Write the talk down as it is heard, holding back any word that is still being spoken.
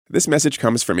This message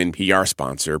comes from NPR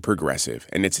sponsor Progressive,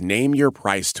 and it's Name Your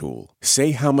Price tool.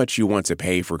 Say how much you want to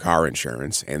pay for car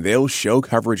insurance, and they'll show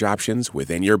coverage options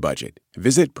within your budget.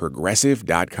 Visit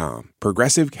Progressive.com.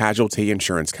 Progressive Casualty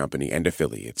Insurance Company and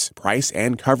Affiliates. Price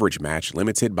and coverage match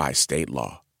limited by state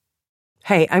law.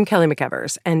 Hey, I'm Kelly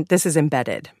McEvers, and this is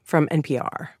Embedded from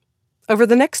NPR. Over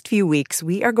the next few weeks,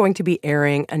 we are going to be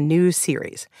airing a new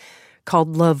series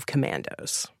called Love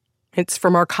Commandos. It's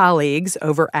from our colleagues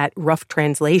over at Rough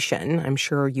Translation. I'm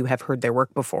sure you have heard their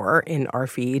work before in our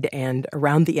feed and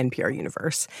around the NPR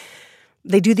universe.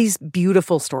 They do these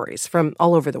beautiful stories from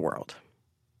all over the world.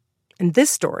 And this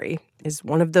story is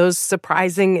one of those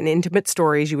surprising and intimate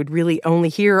stories you would really only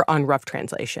hear on Rough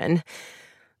Translation.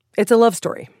 It's a love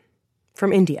story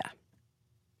from India,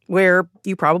 where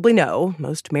you probably know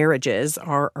most marriages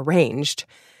are arranged,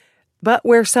 but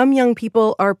where some young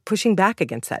people are pushing back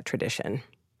against that tradition,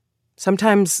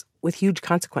 sometimes with huge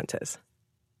consequences.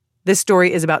 This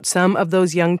story is about some of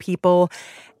those young people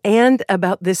and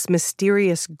about this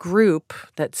mysterious group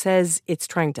that says it's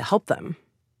trying to help them.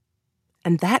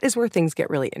 And that is where things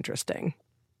get really interesting.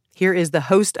 Here is the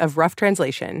host of Rough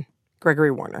Translation,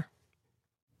 Gregory Warner.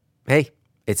 Hey,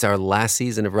 it's our last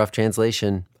season of Rough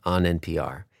Translation on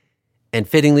NPR. And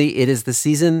fittingly, it is the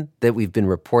season that we've been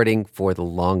reporting for the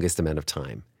longest amount of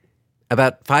time.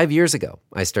 About 5 years ago,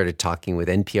 I started talking with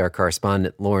NPR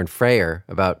correspondent Lauren Freyer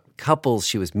about couples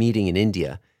she was meeting in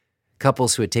India,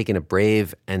 couples who had taken a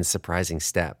brave and surprising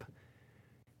step.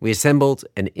 We assembled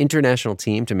an international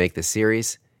team to make this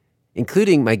series,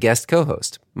 including my guest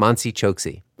co-host, Mansi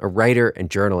Choksi, a writer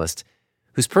and journalist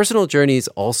whose personal journey is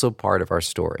also part of our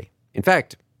story. In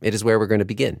fact, it is where we're going to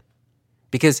begin.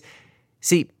 Because,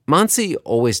 see, Mansi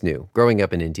always knew, growing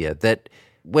up in India, that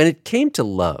when it came to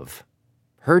love,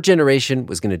 her generation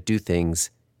was going to do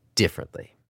things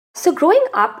differently. So growing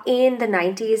up in the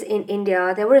 90s in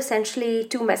India, there were essentially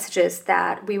two messages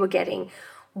that we were getting.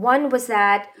 One was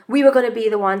that we were going to be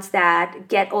the ones that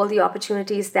get all the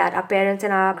opportunities that our parents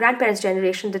and our grandparents'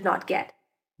 generation did not get.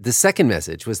 The second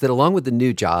message was that along with the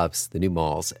new jobs, the new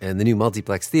malls, and the new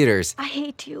multiplex theaters, I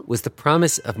hate you, was the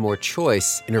promise of more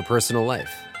choice in her personal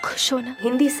life.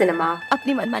 Hindi cinema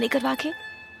apni manmani karwa ke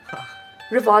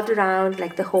revolved around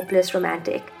like the hopeless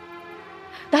romantic.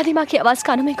 दादी माँ की आवाज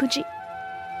कानों में गूंजी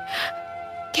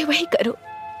कि वही करो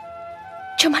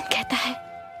जो मन कहता है.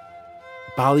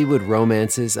 Bollywood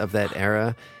romances of that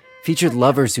era featured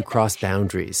lovers who crossed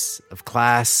boundaries of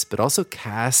class, but also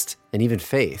caste and even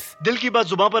faith. दिल की बात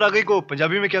जुबान पर आ गई को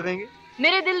पंजाबी में क्या कहेंगे?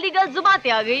 मेरे दिल दी गल जुबान पे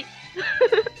आ गई.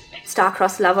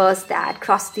 Star-crossed lovers that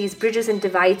cross these bridges and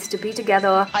divides to be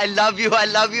together. I love you, I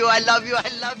love you, I love you, I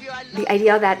love you, I love you. The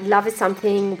idea that love is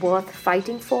something worth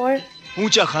fighting for.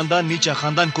 ऊंचा खानदान, नीचा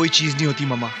खानदान कोई चीज नहीं होती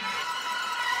मामा.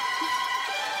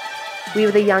 We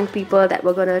were the young people that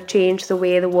were going to change the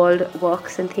way the world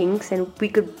works and thinks, and we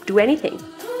could do anything.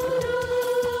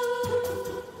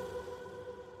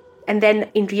 And then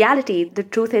in reality, the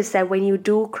truth is that when you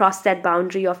do cross that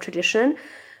boundary of tradition,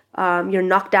 you're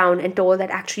knocked down and told that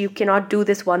actually you cannot do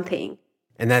this one thing.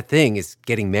 And that thing is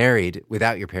getting married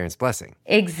without your parents' blessing.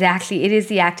 Exactly. It is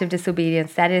the act of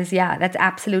disobedience. That is, that's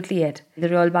absolutely it. The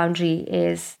real boundary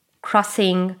is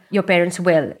crossing your parents'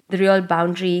 will. The real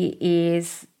boundary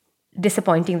is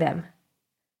disappointing them.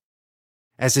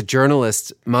 As a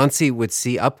journalist, Mansi would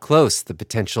see up close the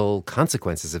potential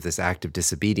consequences of this act of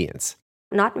disobedience.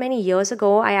 Not many years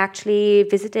ago, I actually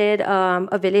visited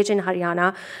a village in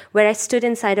Haryana where I stood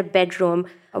inside a bedroom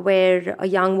where a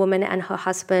young woman and her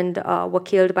husband were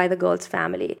killed by the girl's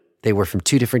family. They were from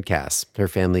two different castes. Her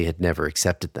family had never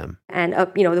accepted them. And,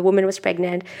 the woman was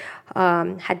pregnant,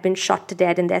 had been shot to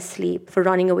death in their sleep for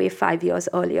running away 5 years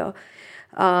earlier.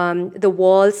 The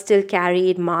walls still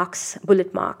carried marks,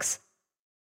 bullet marks.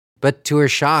 But to her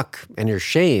shock and her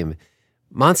shame,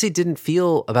 Mansi didn't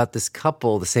feel about this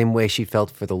couple the same way she felt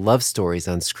for the love stories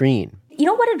on screen. You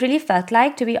know what it really felt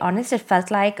like, to be honest? It felt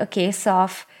like a case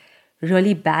of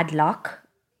really bad luck.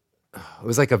 It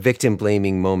was like a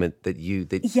victim-blaming moment that you...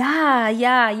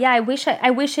 Yeah. I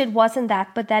wish it wasn't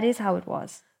that, but that is how it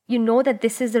was. You know that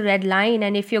this is the red line,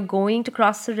 and if you're going to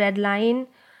cross the red line,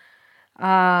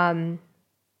 don't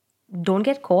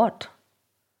get caught.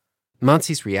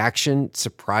 Mansi's reaction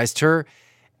surprised her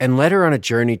and led her on a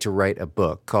journey to write a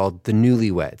book called The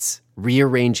Newlyweds,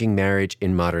 Rearranging Marriage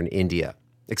in Modern India,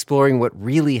 exploring what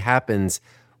really happens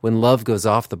when love goes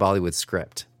off the Bollywood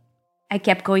script. I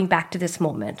kept going back to this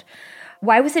moment.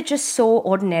 Why was it just so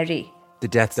ordinary? The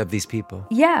deaths of these people.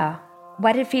 Yeah.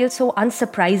 Why did it feel so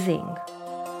unsurprising?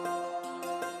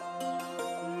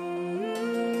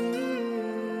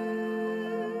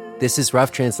 This is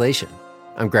Rough Translation.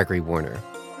 I'm Gregory Warner.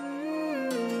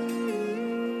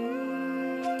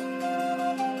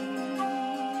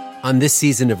 On this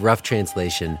season of Rough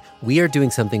Translation, we are doing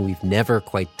something we've never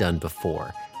quite done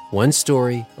before. One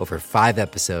story over 5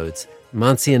 episodes.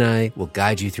 Mansi and I will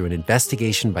guide you through an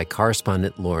investigation by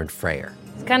correspondent Lauren Freyer.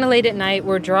 It's kind of late at night.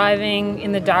 We're driving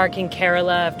in the dark in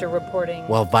Kerala after reporting.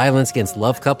 While violence against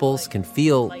love couples can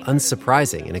feel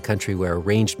unsurprising in a country where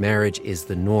arranged marriage is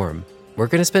the norm, we're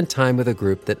going to spend time with a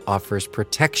group that offers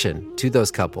protection to those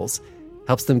couples,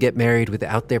 helps them get married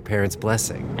without their parents'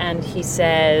 blessing. And he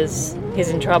says he's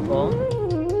in trouble.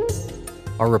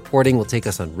 Our reporting will take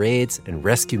us on raids and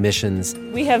rescue missions.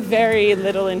 We have very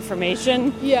little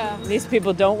information. Yeah. These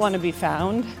people don't want to be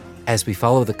found. As we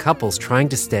follow the couples trying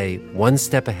to stay one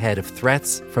step ahead of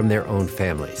threats from their own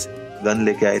families.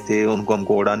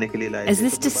 As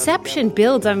this deception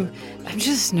builds, I'm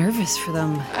just nervous for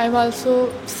them. I'm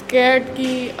also scared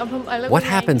कि अब हम अलग What हो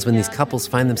happens when जाएंगे these couples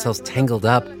find themselves tangled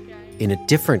up in a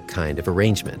different kind of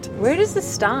arrangement? Where does this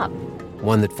stop?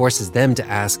 One that forces them to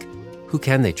ask, who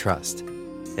can they trust?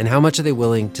 And how much are they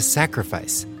willing to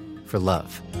sacrifice for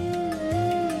love?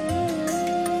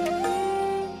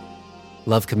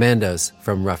 Love Commandos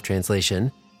from Rough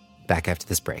Translation. Back after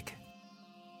this break.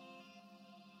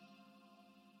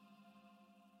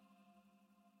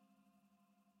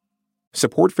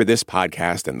 Support for this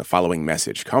podcast and the following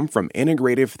message come from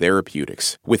Integrative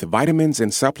Therapeutics, with vitamins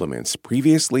and supplements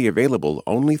previously available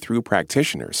only through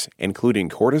practitioners, including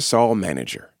Cortisol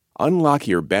Manager. Unlock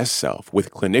your best self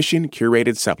with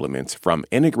clinician-curated supplements from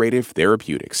Integrative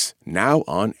Therapeutics, now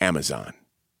on Amazon.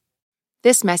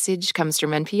 This message comes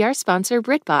from NPR sponsor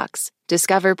BritBox.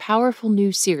 Discover powerful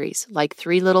new series like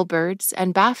Three Little Birds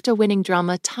and BAFTA-winning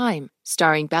drama Time,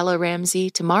 starring Bella Ramsey,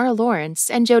 Tamara Lawrence,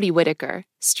 and Jodie Whittaker.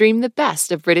 Stream the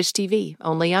best of British TV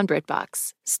only on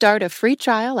BritBox. Start a free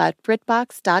trial at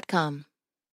BritBox.com.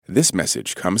 This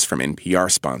message comes from NPR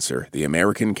sponsor, the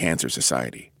American Cancer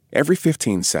Society. Every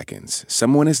 15 seconds,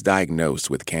 someone is diagnosed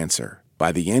with cancer.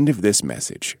 By the end of this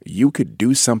message, you could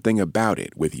do something about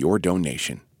it with your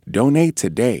donation. Donate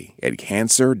today at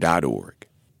cancer.org.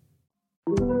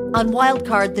 On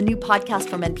Wildcard, the new podcast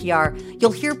from NPR,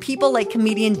 you'll hear people like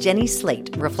comedian Jenny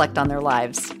Slate reflect on their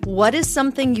lives. What is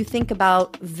something you think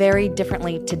about very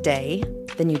differently today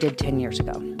than you did 10 years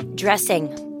ago?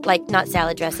 Dressing, like not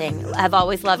salad dressing. I've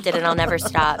always loved it and I'll never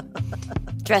stop.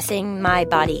 Dressing my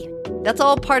body. That's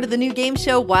all part of the new game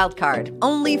show Wildcard,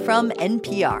 only from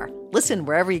NPR. Listen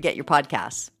wherever you get your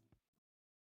podcasts.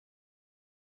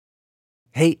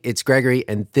 Hey, it's Gregory,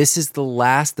 and this is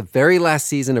the very last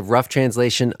season of Rough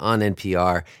Translation on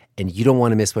NPR, and you don't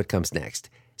want to miss what comes next.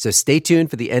 So stay tuned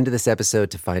for the end of this episode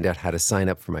to find out how to sign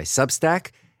up for my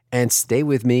Substack, and stay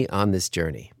with me on this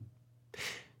journey.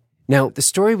 Now, the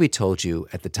story we told you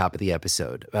at the top of the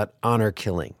episode about honor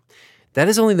killing, that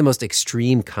is only the most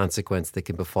extreme consequence that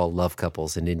can befall love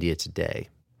couples in India today.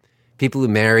 People who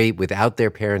marry without their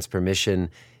parents' permission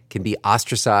can be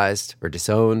ostracized or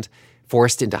disowned,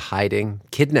 forced into hiding,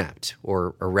 kidnapped,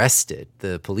 or arrested.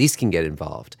 The police can get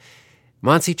involved.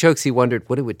 Mansi Choksi wondered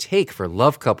what it would take for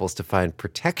love couples to find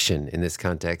protection in this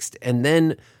context. And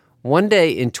then one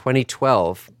day in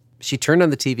 2012, she turned on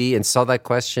the TV and saw that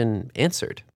question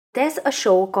answered. There's a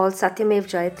show called Satyamev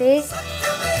Jayate.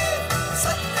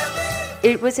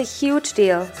 It was a huge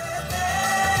deal.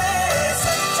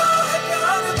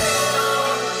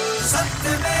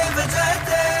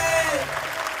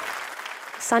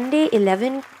 Sunday,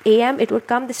 11 a.m., it would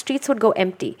come, the streets would go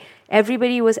empty.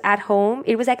 Everybody was at home.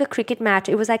 It was like a cricket match.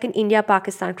 It was like an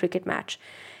India-Pakistan cricket match.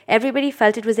 Everybody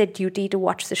felt it was their duty to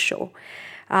watch the show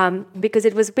because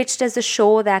it was pitched as a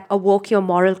show that awoke your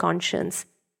moral conscience.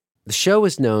 The show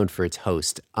is known for its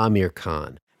host, Amir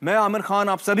Khan, a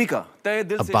Bollywood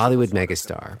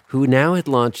megastar who now had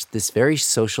launched this very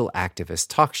social activist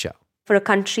talk show. For a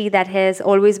country that has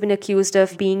always been accused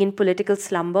of being in political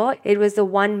slumber, it was the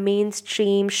one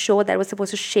mainstream show that was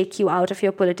supposed to shake you out of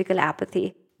your political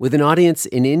apathy. With an audience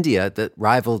in India that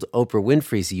rivaled Oprah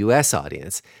Winfrey's U.S.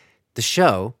 audience, the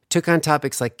show took on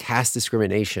topics like caste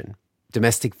discrimination,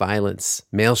 domestic violence,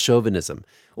 male chauvinism,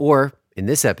 or, in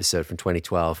this episode from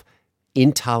 2012,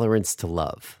 intolerance to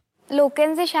love.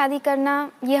 लोकन से शादी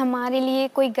करना ये हमारे लिए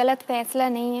कोई गलत फैसला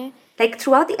नहीं है. Like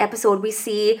throughout the episode, we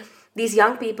see these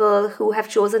young people who have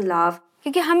chosen love.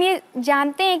 क्योंकि हम ये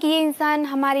जानते हैं कि ये इंसान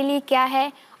हमारे लिए क्या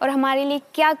है और हमारे लिए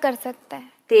क्या कर सकता है.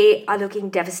 They are looking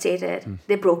devastated.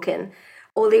 They're broken.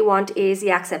 All they want is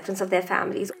the acceptance of their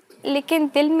families. लेकिन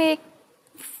दिल में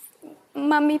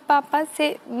मम्मी पापा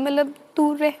से मतलब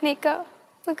दूर रहने का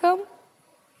गम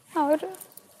और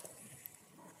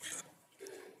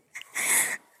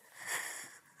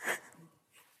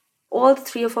all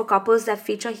 3 or 4 couples that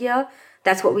feature here,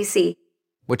 that's what we see.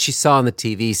 What she saw on the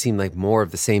TV seemed like more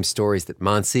of the same stories that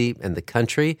Mansi and the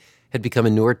country had become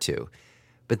inured to.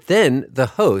 But then the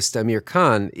host, Amir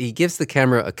Khan, he gives the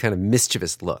camera a kind of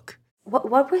mischievous look.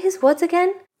 What were his words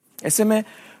again? ऐसे में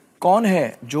कौन है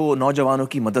जो नौजवानों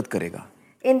की मदद करेगा?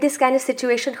 In this kind of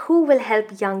situation, who will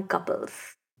help young couples?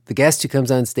 The guest who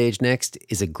comes on stage next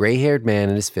is a gray-haired man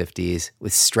in his 50s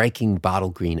with striking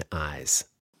bottle green eyes.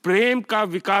 प्रेम का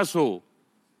विकास हो,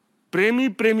 प्रेमी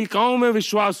प्रेमिकाओं में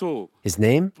विश्वास हो. His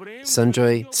name?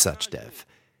 Sanjoy Sachdev.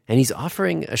 And he's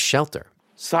offering a shelter.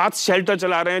 7 shelter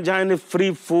चला रहे हैं जहां इन्हें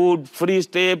free food, free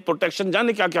stay, protection,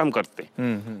 जाने क्या-क्या हम करते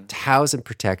हैं. To house and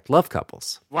protect love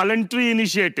couples. Voluntary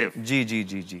initiative.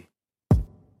 Ji.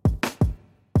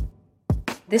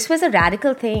 This was a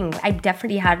radical thing. I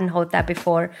definitely hadn't heard that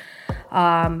before.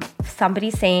 Somebody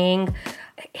saying,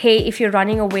 hey, if you're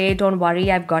running away, don't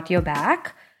worry, I've got your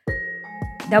back.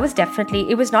 That was definitely,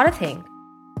 it was not a thing.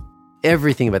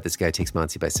 Everything about this guy takes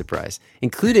Mansi by surprise,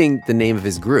 including the name of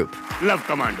his group. Love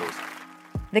Commandos.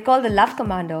 They call the Love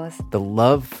Commandos. The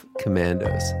Love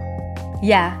Commandos.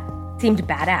 Yeah, seemed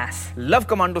badass. Love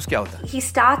Commandos क्या होता है? He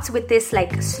starts with this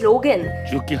like slogan.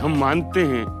 जो कि हम मानते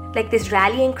हैं. Like this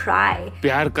rallying cry.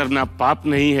 प्यार करना पाप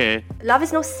नहीं है. Love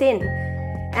is no sin.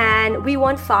 And we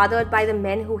weren't fathered by the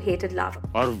men who hated love.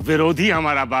 और विरोधी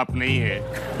हमारा बाप नहीं है.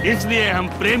 इसलिए हम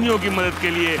प्रेमियों की मदद के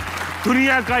लिए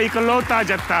दुनिया का इकलौता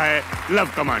जत्था है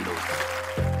Love Commandos.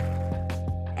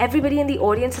 Everybody in the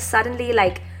audience is suddenly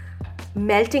like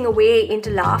melting away into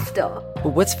laughter.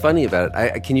 Well, what's funny about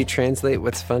it? Can you translate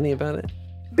what's funny about it?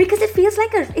 Because it feels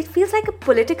like a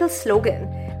political slogan.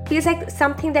 It feels like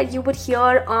something that you would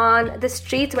hear on the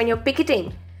streets when you're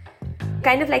picketing.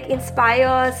 Kind of like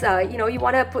inspires, you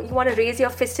want to raise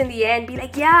your fist in the air and be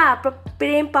like, yeah,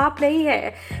 prem paap nahi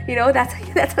hai.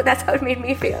 That's how it made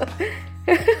me feel.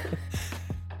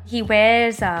 He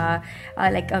wears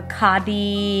like a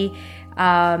khadi,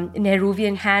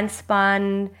 Nehruvian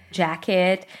handspun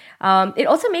jacket. It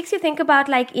also makes you think about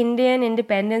like Indian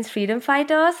independence freedom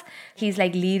fighters. He's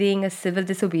like leading a civil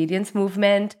disobedience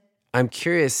movement. I'm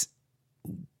curious,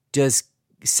 does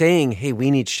saying, hey, we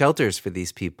need shelters for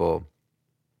these people,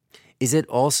 is it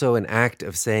also an act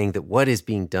of saying that what is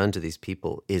being done to these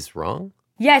people is wrong?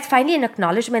 Yeah, it's finally an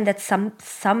acknowledgement that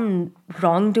some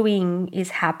wrongdoing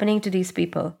is happening to these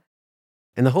people.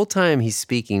 And the whole time he's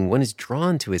speaking, one is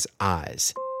drawn to his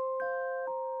eyes.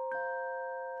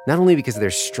 Not only because of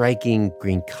their striking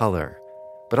green color,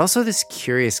 but also this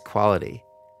curious quality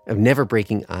of never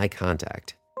breaking eye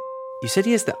contact. You said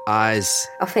he has the eyes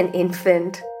of an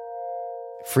infant,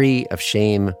 free of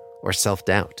shame or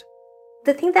self-doubt.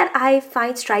 The thing that I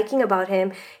find striking about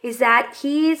him is that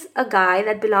he's a guy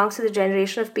that belongs to the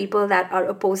generation of people that are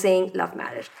opposing love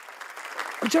marriage.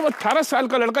 जब 18 साल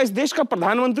का लड़का इस देश का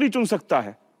प्रधानमंत्री चुन सकता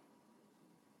है,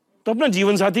 तो अपना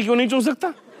जीवन साथी क्यों नहीं चुन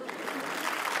सकता?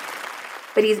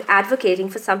 But he's advocating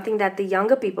for something that the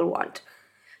younger people want.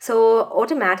 So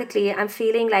automatically I'm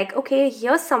feeling like, okay,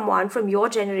 here's someone from your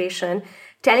generation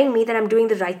telling me that I'm doing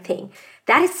the right thing.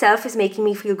 That itself is making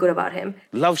me feel good about him.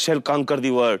 Love shall conquer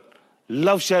the world.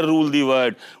 Love shall rule the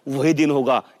world. वही दिन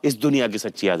होगा इस दुनिया की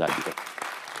सच्ची आजादी का.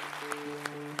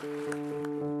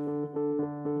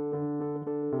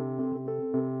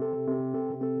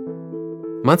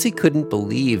 Mansi couldn't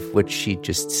believe what she'd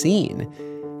just seen.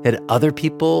 Had other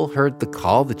people heard the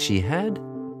call that she had?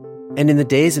 And in the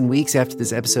days and weeks after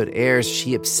this episode airs,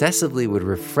 she obsessively would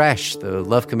refresh the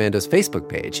Love Commandos Facebook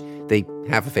page. They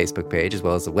have a Facebook page as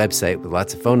well as a website with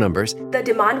lots of phone numbers. The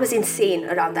demand was insane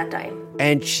around that time.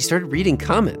 And she started reading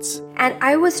comments. And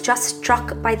I was just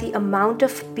struck by the amount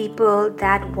of people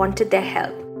that wanted their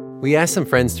help. We asked some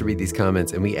friends to read these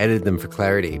comments and we edited them for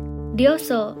clarity. Dear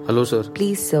sir. Hello, sir.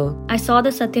 Please, sir. I saw the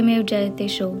Satyamev Jayate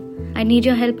show. I need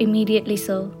your help immediately,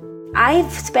 sir.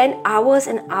 I've spent hours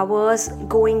and hours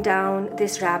going down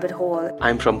this rabbit hole.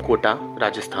 I'm from Kota,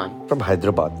 Rajasthan. From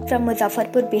Hyderabad. From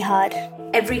Muzaffarpur, Bihar.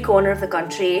 Every corner of the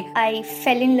country. I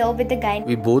fell in love with the guy.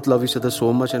 We both love each other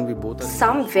so much and we both are...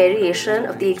 Some variation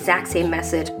of the exact same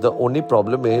message. The only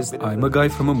problem is... I'm a guy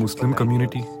from a Muslim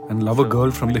community and love a girl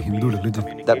from the Hindu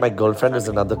religion. That my girlfriend is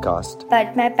another caste.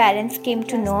 But my parents came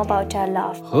to know about our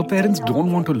love. Her parents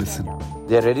don't want to listen.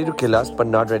 They're ready to kill us but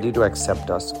not ready to accept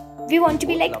us. We want to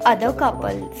be like other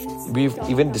couples. We've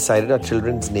even decided our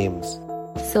children's names.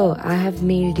 So, I have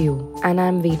mailed you and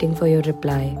I'm waiting for your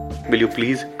reply. Will you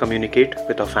please communicate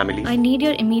with our family? I need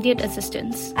your immediate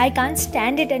assistance. I can't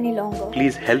stand it any longer.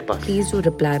 Please help us. Please do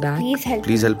reply back.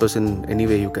 Please help us in any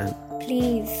way you can.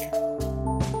 Please.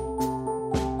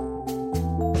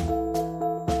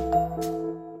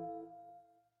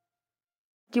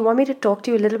 Do you want me to talk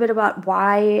to you a little bit about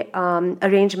why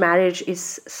arranged marriage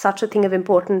is such a thing of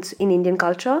importance in Indian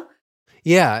culture?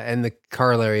 Yeah, and the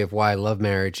corollary of why love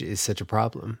marriage is such a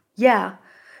problem. Yeah.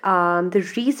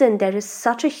 The reason there is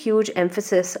such a huge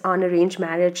emphasis on arranged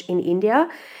marriage in India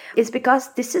is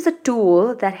because this is a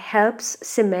tool that helps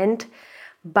cement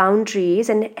boundaries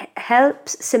and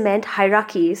helps cement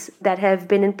hierarchies that have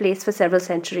been in place for several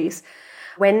centuries.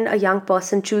 When a young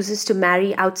person chooses to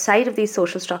marry outside of these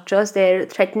social structures, they're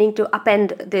threatening to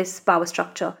upend this power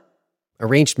structure.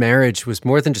 Arranged marriage was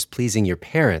more than just pleasing your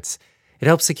parents. It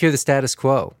helped secure the status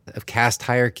quo of caste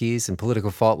hierarchies and political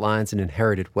fault lines and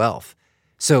inherited wealth.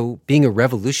 So being a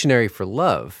revolutionary for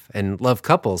love and love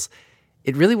couples,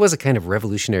 it really was a kind of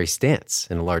revolutionary stance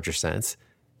in a larger sense.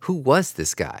 Who was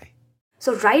this guy?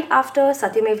 So right after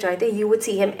Satyamev Jayate, you would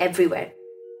see him everywhere.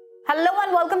 Hello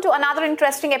and welcome to another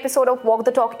interesting episode of Walk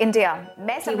the Talk India.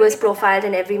 He was profiled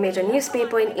in every major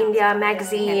newspaper in India,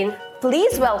 magazine.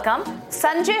 Please welcome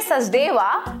Sanjay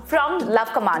Sachdeva from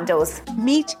Love Commandos.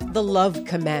 Meet the Love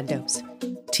Commandos.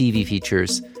 TV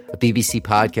features, a BBC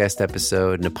podcast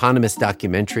episode, an eponymous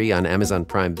documentary on Amazon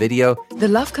Prime Video. The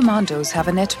Love Commandos have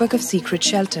a network of secret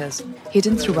shelters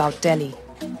hidden throughout Delhi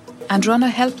and run a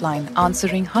helpline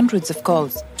answering hundreds of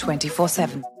calls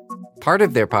 24/7. Part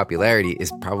of their popularity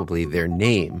is probably their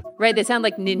name. Right, they sound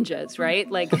like ninjas, right?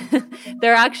 Like,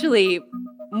 they're actually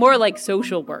more like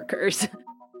social workers.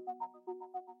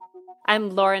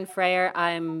 I'm Lauren Freyer.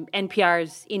 I'm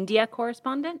NPR's India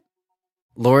correspondent.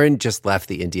 Lauren just left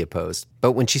the India Post,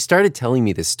 but when she started telling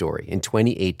me this story in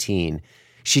 2018,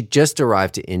 she'd just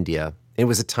arrived to India. It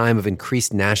was a time of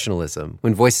increased nationalism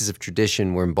when voices of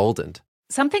tradition were emboldened.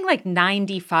 Something like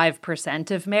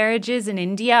 95% of marriages in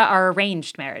India are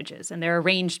arranged marriages, and they're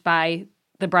arranged by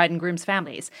the bride and groom's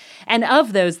families. And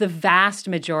of those, the vast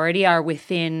majority are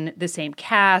within the same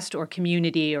caste or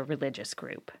community or religious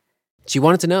group. She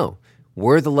wanted to know,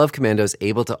 were the Love Commandos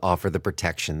able to offer the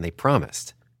protection they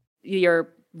promised?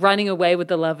 You're running away with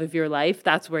the love of your life,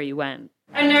 that's where you went.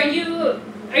 And are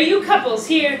you couples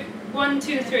here? 1,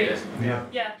 2, 3.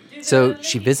 Yeah. So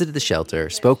she visited the shelter,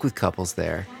 spoke with couples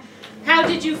there. How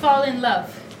did you fall in love?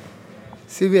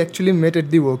 See, we actually met at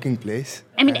the working place.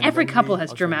 I mean, every couple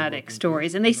has dramatic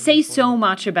stories, and they say so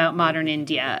much about modern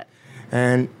India.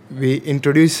 And we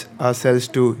introduced ourselves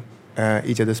to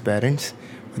each other's parents,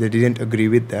 but they didn't agree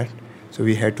with that. So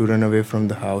we had to run away from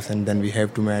the house, and then we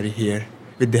have to marry here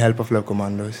with the help of Love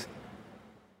Commandos.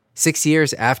 6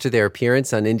 years after their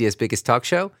appearance on India's biggest talk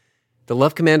show, the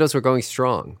Love Commandos were going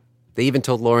strong. They even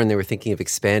told Lauren they were thinking of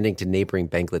expanding to neighboring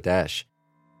Bangladesh.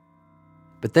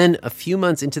 But then a few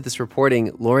months into this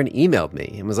reporting, Lauren emailed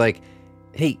me and was like,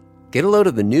 hey, get a load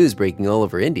of the news breaking all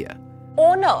over India.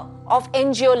 Owner of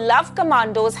NGO Love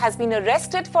Commandos has been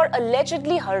arrested for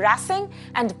allegedly harassing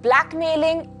and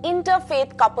blackmailing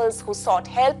interfaith couples who sought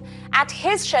help at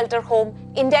his shelter home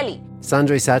in Delhi.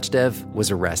 Sanjay Sachdev was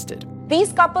arrested.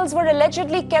 These couples were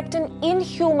allegedly kept in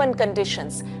inhuman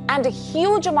conditions, and a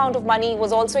huge amount of money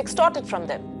was also extorted from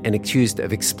them. And accused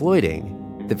of exploiting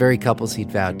the very couples he'd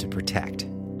vowed to protect.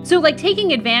 So, like,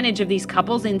 taking advantage of these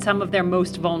couples in some of their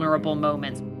most vulnerable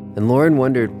moments. And Lauren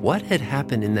wondered what had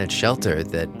happened in that shelter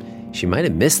that she might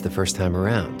have missed the first time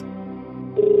around.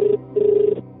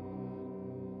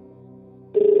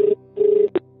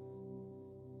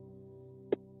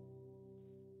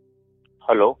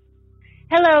 Hello.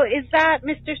 Hello, is that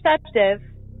Mr. Sachdev?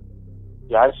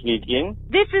 Yeah, speaking.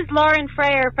 This is Lauren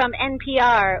Freyer from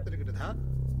NPR.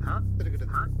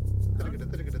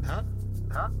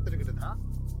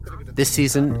 This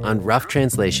season on Rough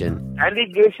Translation,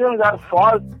 Allegations are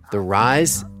false. The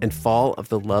rise and fall of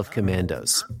the Love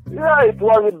Commandos. Yeah, it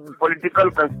was a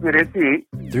political conspiracy.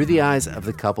 Through the eyes of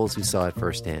the couples who saw it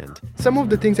firsthand. Some of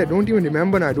the things I don't even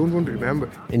remember and I don't want to remember.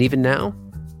 And even now,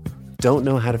 don't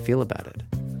know how to feel about it.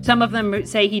 Some of them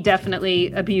say he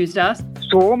definitely abused us.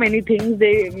 So many things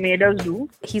they made us do.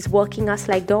 He's working us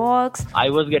like dogs. I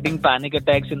was getting panic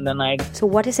attacks in the night. So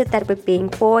what is it that we're paying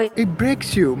for? It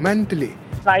breaks you mentally.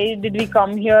 Why did we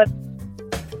come here?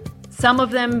 Some of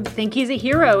them think he's a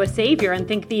hero, a savior, and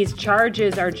think these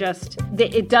charges are just,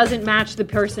 it doesn't match the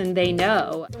person they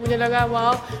know. मुझे लगा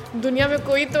wow, दुनिया में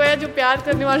कोई तो है जो प्यार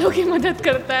करने वालों की मदद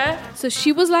करता है. So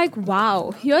she was like,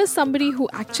 wow, here's somebody who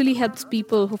actually helps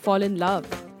people who fall in love.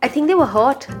 I think they were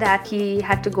hurt that he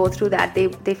had to go through that.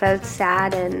 They felt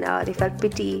sad and they felt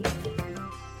pity.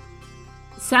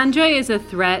 Sanjay is a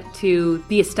threat to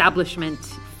the establishment,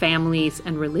 families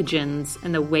and religions,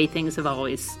 and the way things have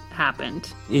always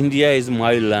happened. India is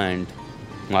my land,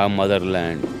 my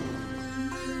motherland.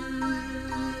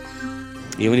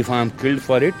 Even if I am killed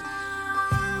for it.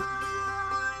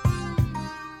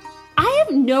 I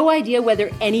have no idea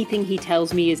whether anything he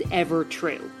tells me is ever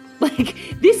true. Like,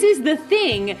 this is the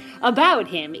thing about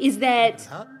him, is that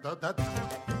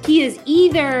he is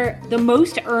either the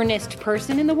most earnest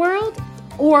person in the world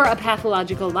or a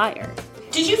pathological liar.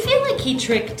 Did you feel like he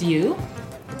tricked you?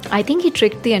 I think he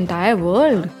tricked the entire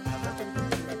world.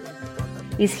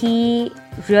 Is he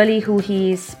really who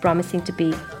he's promising to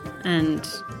be? And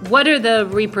what are the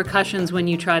repercussions when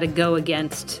you try to go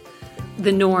against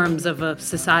the norms of a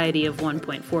society of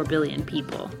 1.4 billion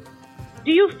people?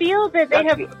 Do you feel that they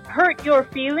have hurt your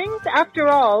feelings? After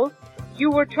all, you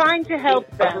were trying to help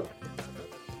them.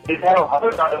 They have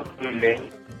hurt our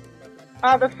feelings.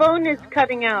 The phone is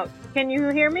cutting out. Can you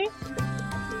hear me?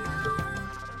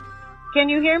 Can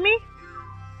you hear me?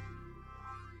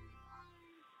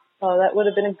 Oh, that would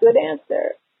have been a good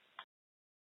answer.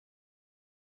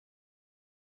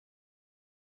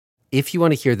 If you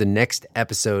want to hear the next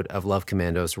episode of Love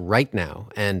Commandos right now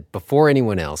and before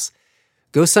anyone else,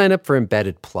 go sign up for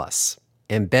Embedded Plus.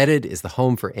 Embedded is the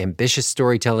home for ambitious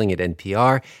storytelling at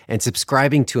NPR, and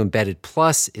subscribing to Embedded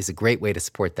Plus is a great way to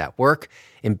support that work.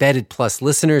 Embedded Plus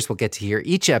listeners will get to hear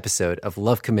each episode of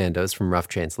Love Commandos from Rough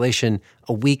Translation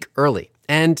a week early,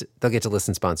 and they'll get to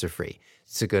listen sponsor-free.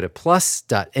 So go to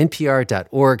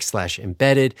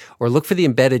plus.npr.org/embedded or look for the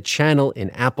Embedded channel in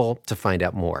Apple to find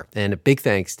out more. And a big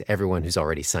thanks to everyone who's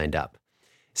already signed up.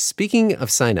 Speaking of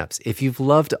signups, if you've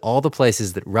loved all the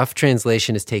places that Rough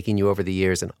Translation has taken you over the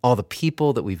years and all the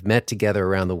people that we've met together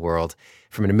around the world,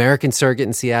 from an American surrogate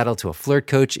in Seattle to a flirt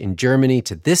coach in Germany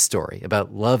to this story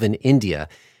about love in India,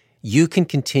 you can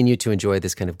continue to enjoy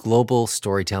this kind of global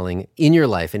storytelling in your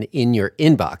life and in your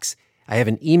inbox. I have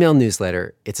an email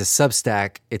newsletter. It's a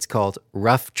Substack. It's called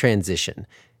Rough Transition.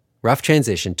 Rough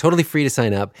Transition, totally free to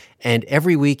sign up. And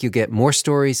every week you get more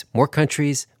stories, more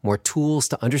countries, more tools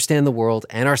to understand the world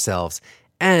and ourselves.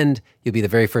 And you'll be the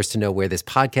very first to know where this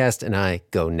podcast and I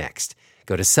go next.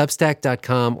 Go to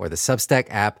Substack.com or the Substack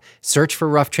app. Search for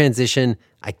Rough Transition.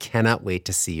 I cannot wait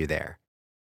to see you there.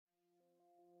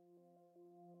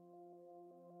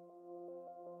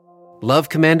 Love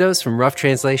Commandos from Rough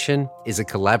Translation is a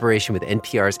collaboration with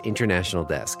NPR's International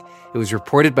Desk. It was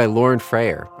reported by Lauren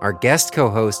Freyer. Our guest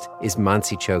co-host is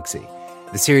Mansi Choksi.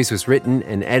 The series was written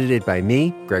and edited by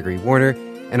me, Gregory Warner,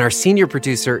 and our senior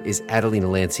producer is Adelina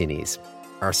Lancianese.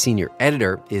 Our senior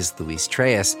editor is Luis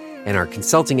Treyes, and our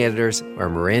consulting editors are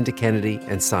Miranda Kennedy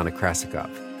and Sana Krasikov.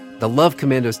 The Love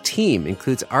Commandos team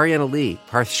includes Ariana Lee,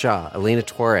 Parth Shah, Elena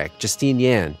Twarek, Justine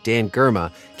Yan, Dan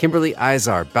Gurma, Kimberly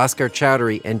Izar, Bhaskar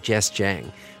Chowdhury, and Jess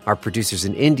Jang. Our producers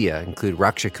in India include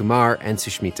Raksha Kumar and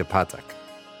Sushmita Pathak.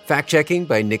 Fact-checking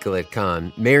by Nicolette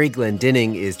Kahn. Mary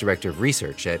Glendinning is Director of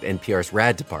Research at NPR's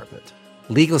RAD Department.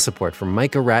 Legal support from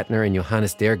Micah Ratner and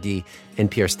Johannes Dergi.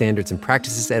 NPR Standards and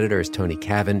Practices Editor is Tony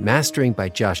Cavan. Mastering by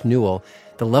Josh Newell.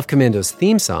 The Love Commandos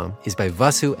theme song is by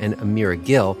Vasu and Amira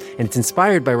Gill, and it's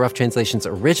inspired by Rough Translation's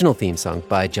original theme song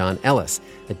by John Ellis.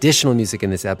 Additional music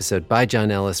in this episode by John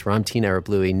Ellis, Ramteen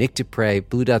Arablouei, Nick Dupre,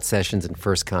 Blue Dot Sessions, and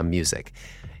First Com Music.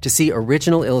 To see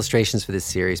original illustrations for this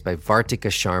series by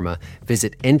Vartika Sharma,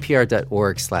 visit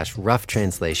npr.org/rough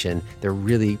translation. They're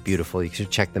really beautiful. You should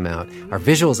check them out. Our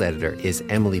visuals editor is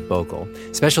Emily Bogle.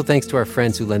 Special thanks to our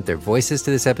friends who lent their voices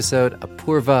to this episode,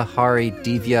 Apurva, Hari,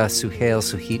 Divya, Suhail,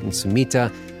 Suhit, and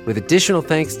Sumita, with additional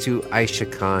thanks to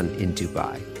Aisha Khan in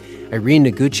Dubai. Irene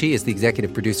Noguchi is the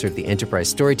executive producer of the Enterprise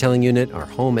Storytelling Unit, our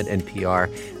home at NPR.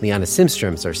 Liana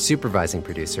Simstrom is our supervising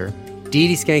producer.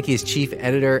 Dee Skanky is chief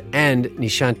editor, and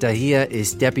Nishant Dahiya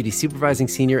is deputy supervising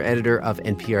senior editor of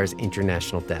NPR's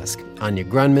International Desk. Anya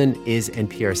Grunman is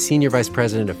NPR's senior vice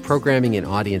president of programming and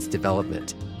audience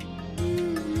development.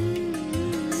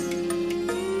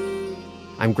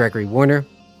 I'm Gregory Warner,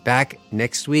 back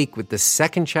next week with the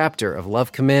second chapter of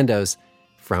Love Commandos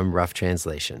from Rough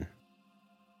Translation.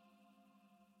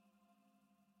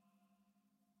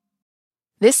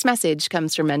 This message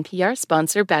comes from NPR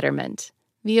sponsor Betterment.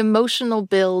 The emotional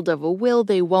build of a will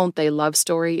they won't they love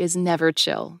story is never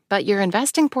chill, but your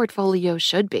investing portfolio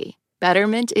should be.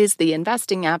 Betterment is the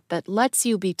investing app that lets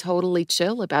you be totally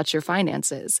chill about your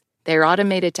finances. Their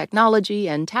automated technology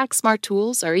and tax-smart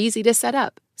tools are easy to set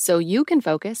up, so you can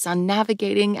focus on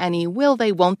navigating any will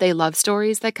they won't they love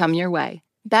stories that come your way.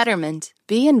 Betterment.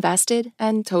 Be invested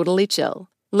and totally chill.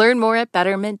 Learn more at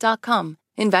betterment.com.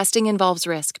 Investing involves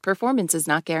risk. Performance is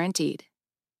not guaranteed.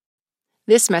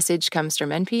 This message comes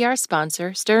from NPR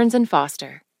sponsor Stearns &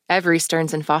 Foster. Every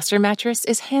Stearns & Foster mattress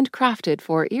is handcrafted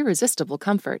for irresistible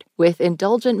comfort, with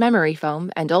indulgent memory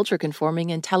foam and ultra-conforming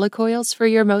IntelliCoils for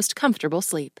your most comfortable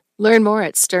sleep. Learn more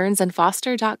at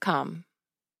stearnsandfoster.com.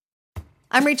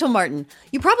 I'm Rachel Martin.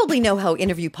 You probably know how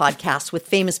interview podcasts with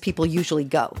famous people usually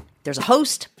go. There's a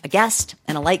host, a guest,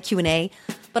 and a light Q&A.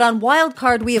 But on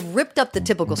Wildcard, we have ripped up the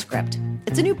typical script.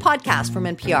 It's a new podcast from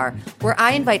NPR where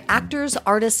I invite actors,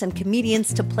 artists, and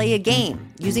comedians to play a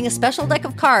game using a special deck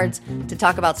of cards to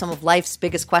talk about some of life's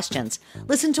biggest questions.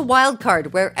 Listen to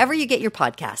Wildcard wherever you get your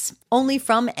podcasts, only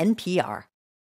from NPR.